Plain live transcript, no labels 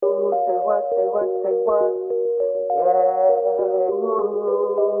what, say what? Yeah.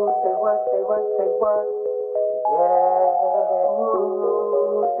 Ooh, say what, say what, say what? Yeah.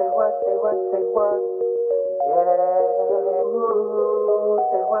 Ooh, say what, say what, say what? Yeah. Ooh,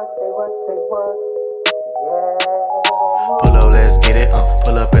 say what, say what, say what? Pull up, let's get it,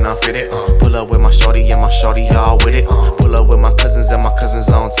 pull up and I'm fitted, pull up with my shorty and my shorty all with it, pull up with my cousins and my cousins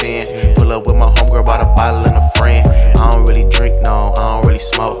on 10, pull up with my homegirl by the bottle and a friend. I don't really drink, no, I don't really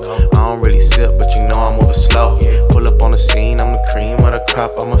smoke, I don't really sip, but you know I'm moving slow. Pull up on the scene, I'm the cream of the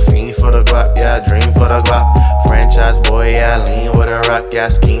crop, I'm a fiend for the guap, yeah, I dream for the guap. Franchise boy, yeah, I lean with a rock, yeah, I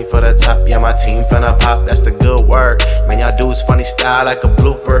scheme for the top, yeah, my team finna pop, that's the good word. Man, y'all dudes funny style like a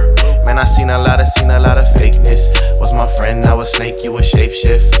blooper. Man, I seen a lot of fakeness. Was my friend, I was snake, you a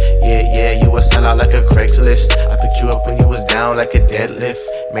shapeshift. Yeah, you a sellout like a Craigslist. I picked you up when you was down like a deadlift.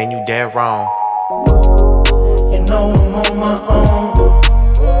 Man, you dead wrong. You know I'm on my own.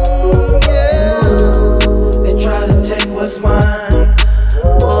 Yeah. They try to take what's mine.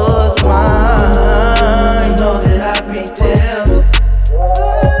 What's mine? You know that I be dealt.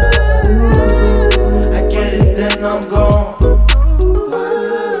 I get it, then I'm gone.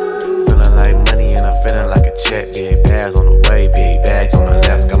 Feeling like money and I'm feeling like a check. Big bags on the way, big bags on the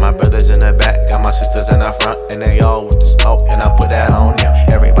left. Got my brothers in the back, got my sisters in the front, and they all with the smoke, and I put that on them.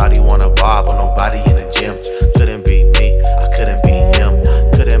 Everybody wanna bob, but nobody in the gym. Couldn't be me, I couldn't be him.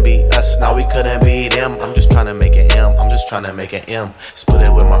 Couldn't be us, now we couldn't be them. I'm just trying to make an M, I'm just trying to make an M. Split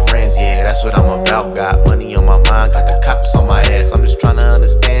it with my friends, yeah, that's what I'm about. Got money on my mind, got the cops on my ass. I'm just trying to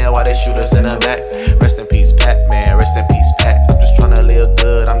understand why they shoot us in the back. Rest in peace, Pat, man, rest in peace, Pat. I'm just trying to live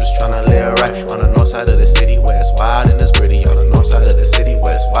good, I'm just trying to live right. On the north side of the city, where it's wild and it's gritty. On the north side of the city,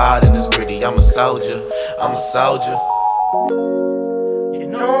 where it's wild and it's gritty. I'm a soldier, I'm a soldier. You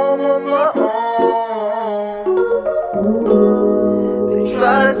know I'm on my own. They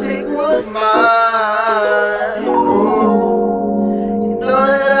try to take what's mine.